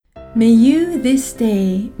May you this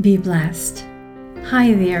day be blessed.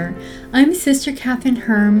 Hi there, I'm Sister Catherine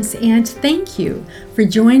Herms, and thank you for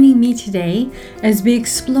joining me today as we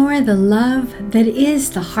explore the love that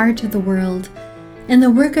is the heart of the world and the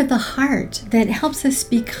work of the heart that helps us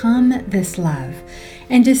become this love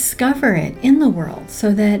and discover it in the world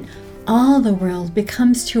so that all the world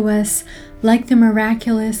becomes to us like the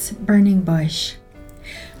miraculous burning bush.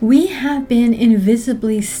 We have been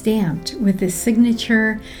invisibly stamped with the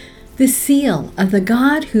signature, the seal of the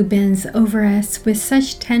God who bends over us with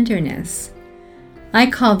such tenderness. I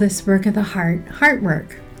call this work of the heart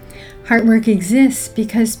work. Heart work exists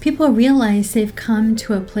because people realize they've come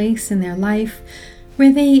to a place in their life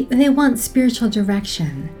where they want spiritual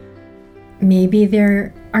direction. Maybe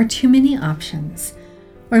there are too many options,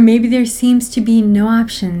 or maybe there seems to be no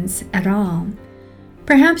options at all.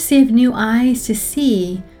 Perhaps they have new eyes to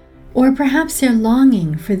see, or perhaps they're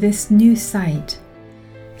longing for this new sight.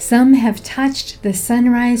 Some have touched the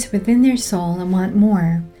sunrise within their soul and want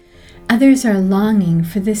more. Others are longing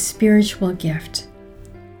for this spiritual gift.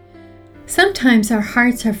 Sometimes our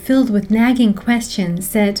hearts are filled with nagging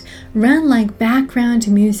questions that run like background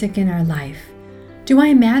music in our life. Do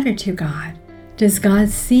I matter to God? Does God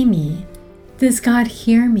see me? Does God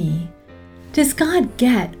hear me? Does God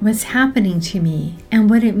get what's happening to me and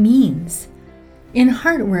what it means? In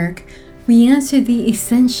heart work, we answer the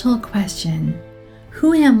essential question: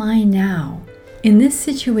 who am I now in this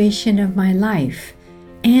situation of my life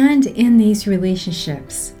and in these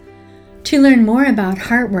relationships? To learn more about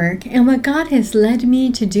heart work and what God has led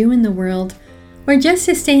me to do in the world, or just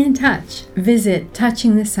to stay in touch, visit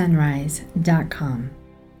touchingthesunrise.com.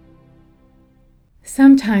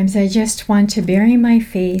 Sometimes I just want to bury my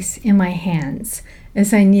face in my hands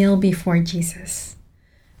as I kneel before Jesus.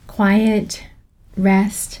 Quiet,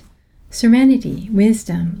 rest, serenity,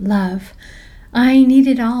 wisdom, love. I need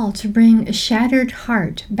it all to bring a shattered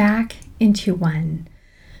heart back into one.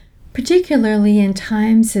 Particularly in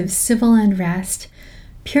times of civil unrest,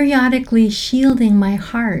 periodically shielding my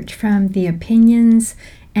heart from the opinions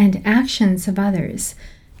and actions of others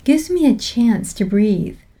gives me a chance to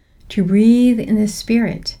breathe in the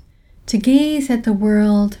Spirit, to gaze at the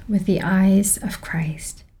world with the eyes of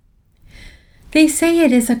Christ. They say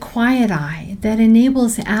it is a quiet eye that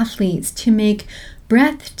enables athletes to make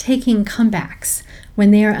breathtaking comebacks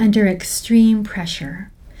when they are under extreme pressure.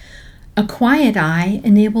 A quiet eye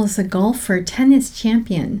enables a golfer tennis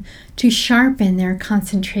champion to sharpen their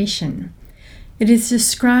concentration. It is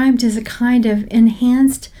described as a kind of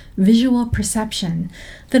enhanced visual perception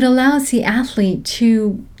that allows the athlete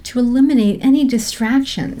to eliminate any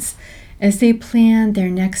distractions as they plan their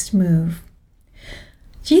next move.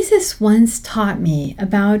 Jesus once taught me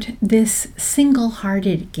about this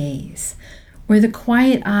single-hearted gaze, or the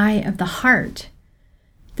quiet eye of the heart,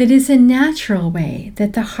 that is a natural way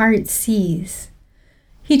that the heart sees.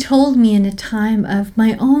 He told me in a time of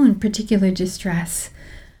my own particular distress,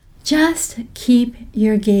 just keep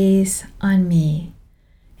your gaze on me.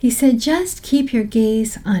 He said, just keep your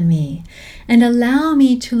gaze on me and allow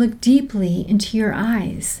me to look deeply into your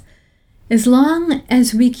eyes. As long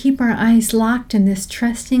as we keep our eyes locked in this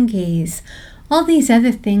trusting gaze, all these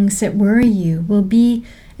other things that worry you will be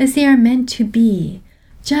as they are meant to be.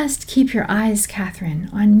 Just keep your eyes, Catherine,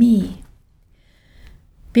 on me.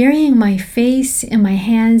 Burying my face in my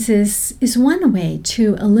hands is one way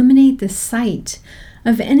to eliminate the sight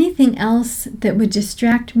of anything else that would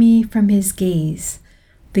distract me from his gaze,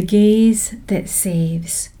 the gaze that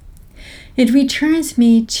saves. It returns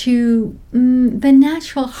me to the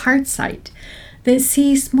natural heart sight that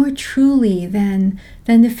sees more truly than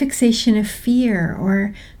the fixation of fear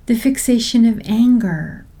or the fixation of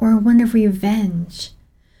anger or one of revenge.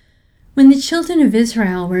 When the children of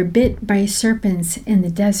Israel were bit by serpents in the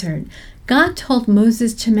desert, God told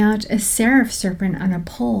Moses to mount a seraph serpent on a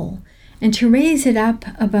pole and to raise it up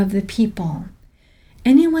above the people.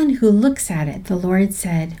 Anyone who looks at it, the Lord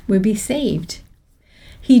said, would be saved.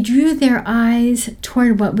 He drew their eyes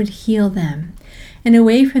toward what would heal them and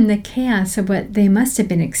away from the chaos of what they must have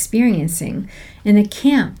been experiencing in a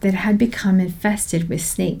camp that had become infested with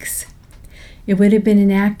snakes. It would have been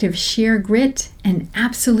an act of sheer grit and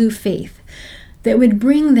absolute faith that would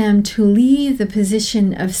bring them to leave the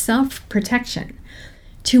position of self-protection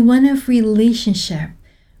to one of relationship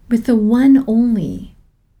with the one only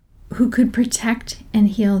who could protect and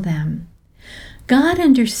heal them. God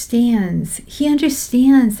understands. He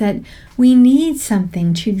understands that we need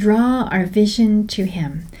something to draw our vision to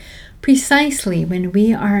Him, precisely when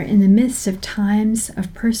we are in the midst of times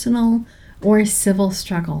of personal or civil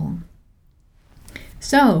struggle.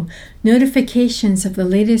 So, notifications of the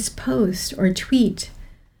latest post or tweet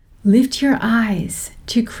Lift your eyes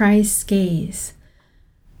to Christ's gaze.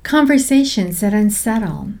 Conversations that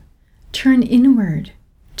unsettle, turn inward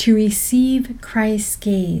to receive Christ's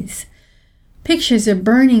gaze. Pictures of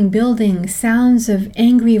burning buildings, sounds of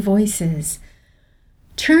angry voices.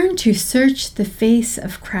 Turn to search the face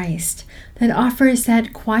of Christ that offers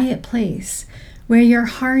that quiet place where your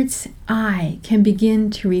heart's eye can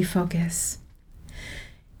begin to refocus.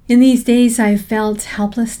 In these days, I've felt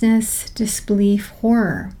helplessness, disbelief,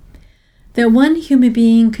 horror, that one human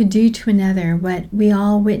being could do to another what we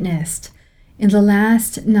all witnessed in the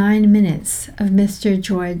last 9 minutes of Mr.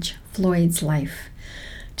 George Floyd's life.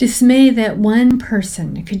 Dismay that one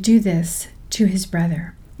person could do this to his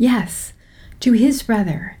brother. Yes, to his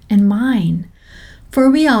brother and mine. For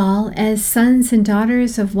we all, as sons and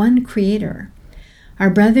daughters of one Creator, are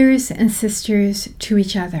brothers and sisters to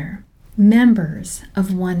each other, members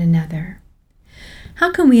of one another.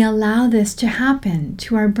 How can we allow this to happen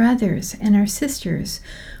to our brothers and our sisters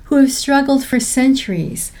who have struggled for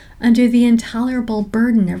centuries under the intolerable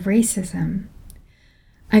burden of racism?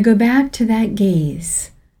 I go back to that gaze,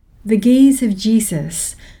 the gaze of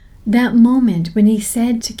Jesus, that moment when he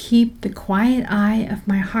said to keep the quiet eye of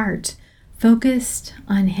my heart focused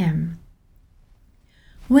on him.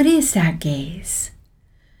 What is that gaze?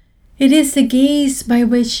 It is the gaze by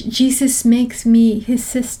which Jesus makes me his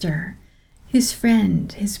sister, his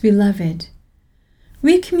friend, his beloved.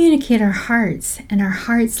 We communicate our hearts and our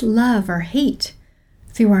heart's love or hate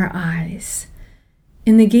through our eyes.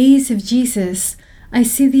 In the gaze of Jesus, I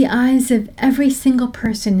see the eyes of every single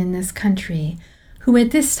person in this country who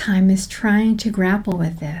at this time is trying to grapple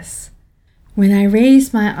with this. When I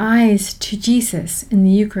raise my eyes to Jesus in the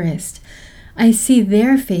Eucharist, I see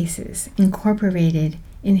their faces incorporated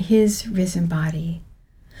in his risen body.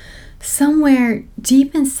 Somewhere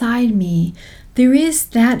deep inside me, there is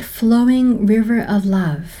that flowing river of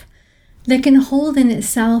love that can hold in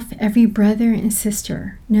itself every brother and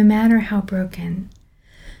sister, no matter how broken.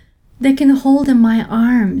 That can hold in my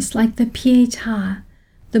arms, like the Pietà,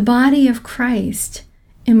 the body of Christ,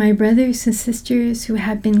 and my brothers and sisters who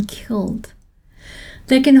have been killed.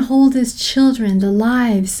 That can hold as children the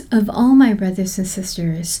lives of all my brothers and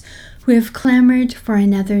sisters who have clamored for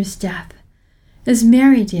another's death, as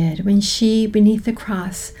Mary did when she, beneath the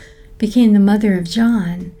cross, became the mother of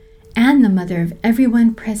John and the mother of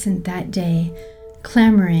everyone present that day,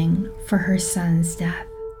 clamoring for her son's death.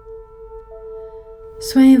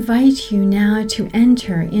 So I invite you now to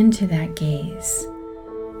enter into that gaze.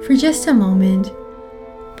 For just a moment,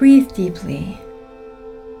 breathe deeply.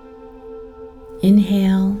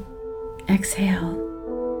 Inhale, exhale.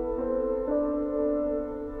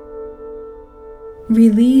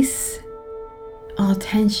 Release all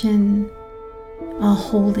tension, all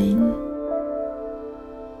holding.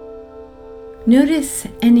 Notice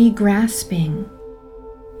any grasping,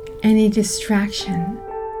 any distraction,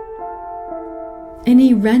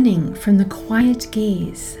 any running from the quiet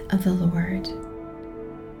gaze of the Lord.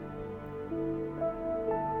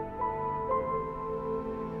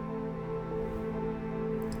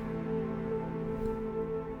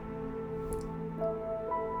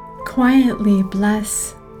 Quietly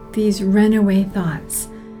bless these runaway thoughts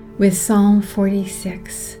with Psalm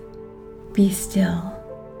 46. Be still.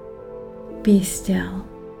 Be still.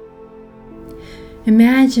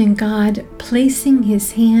 Imagine God placing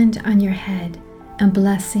his hand on your head and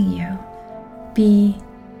blessing you. Be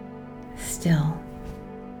still.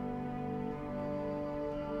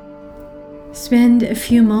 Spend a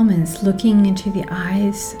few moments looking into the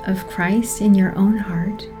eyes of Christ in your own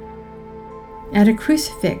heart, at a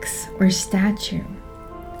crucifix or statue,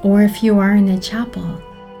 or if you are in a chapel,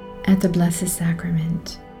 at the Blessed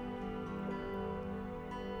Sacrament.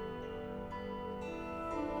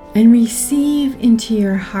 And receive into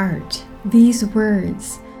your heart these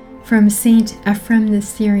words from Saint Ephrem the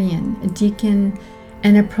Syrian, a deacon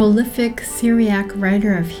and a prolific Syriac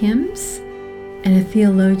writer of hymns and a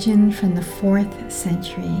theologian from the 4th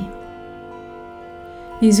century.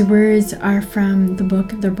 These words are from the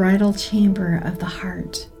book The Bridal Chamber of the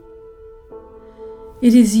Heart.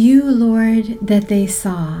 It is you, Lord, that they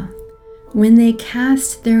saw when they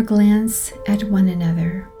cast their glance at one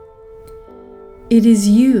another. It is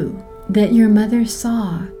you that your mother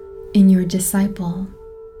saw in your disciple.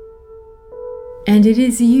 And it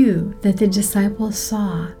is you that the disciple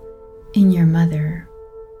saw in your mother.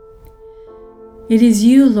 It is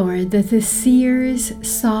you, Lord, that the seers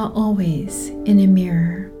saw always in a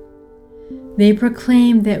mirror. They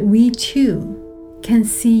proclaim that we too can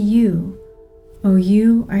see you, O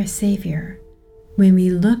you, our Savior, when we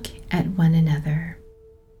look at one another.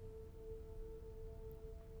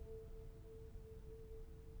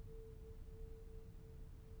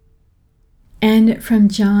 And from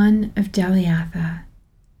John of Deliatha,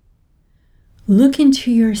 look into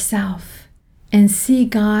yourself and see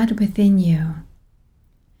God within you.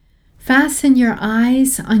 Fasten your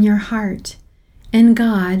eyes on your heart, and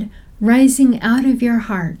God, rising out of your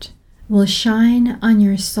heart, will shine on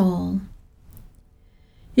your soul.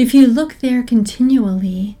 If you look there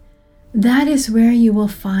continually, that is where you will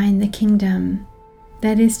find the kingdom.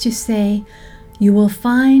 That is to say, you will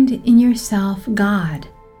find in yourself God,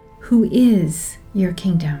 who is your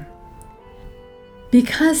kingdom.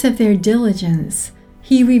 Because of their diligence,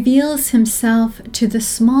 He reveals Himself to the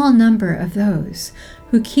small number of those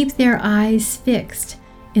who keep their eyes fixed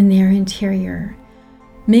in their interior,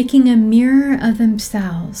 making a mirror of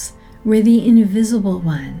themselves where the invisible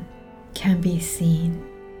one can be seen.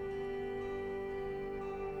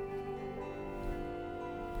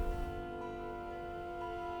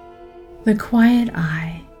 The quiet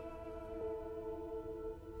eye.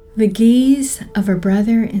 The gaze of a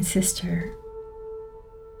brother and sister.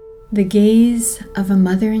 The gaze of a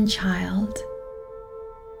mother and child.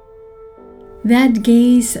 That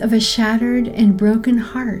gaze of a shattered and broken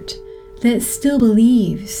heart that still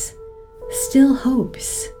believes, still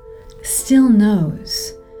hopes, still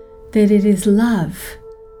knows that it is love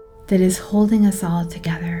that is holding us all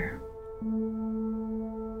together.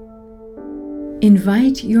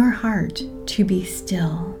 Invite your heart to be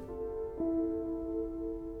still.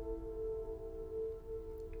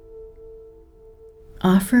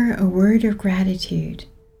 Offer a word of gratitude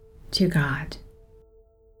to God.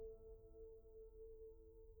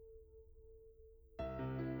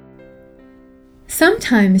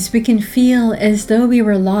 Sometimes we can feel as though we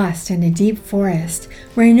were lost in a deep forest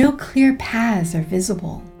where no clear paths are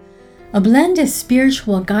visible. A blend of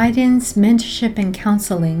spiritual guidance, mentorship, and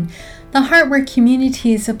counseling, the Heartwork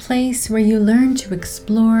community is a place where you learn to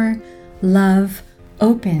explore, love,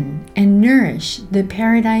 open, and nourish the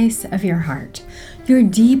paradise of your heart, your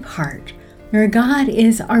deep heart, where God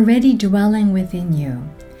is already dwelling within you.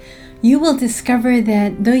 You will discover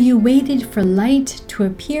that though you waited for light to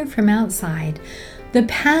appear from outside, the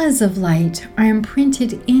paths of light are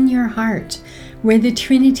imprinted in your heart, where the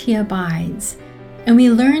Trinity abides, and we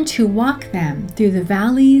learn to walk them through the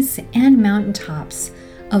valleys and mountaintops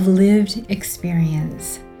of lived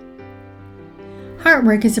experience.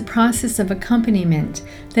 Heartwork is a process of accompaniment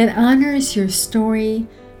that honors your story,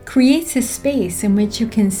 creates a space in which you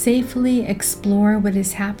can safely explore what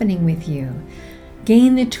is happening with you,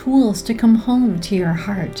 gain the tools to come home to your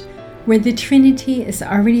heart, where the Trinity is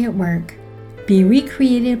already at work, be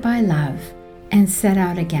recreated by love, and set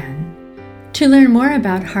out again. To learn more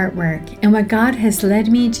about Heartwork and what God has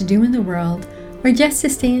led me to do in the world, or just to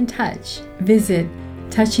stay in touch, visit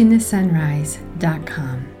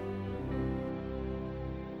touchingthesunrise.com.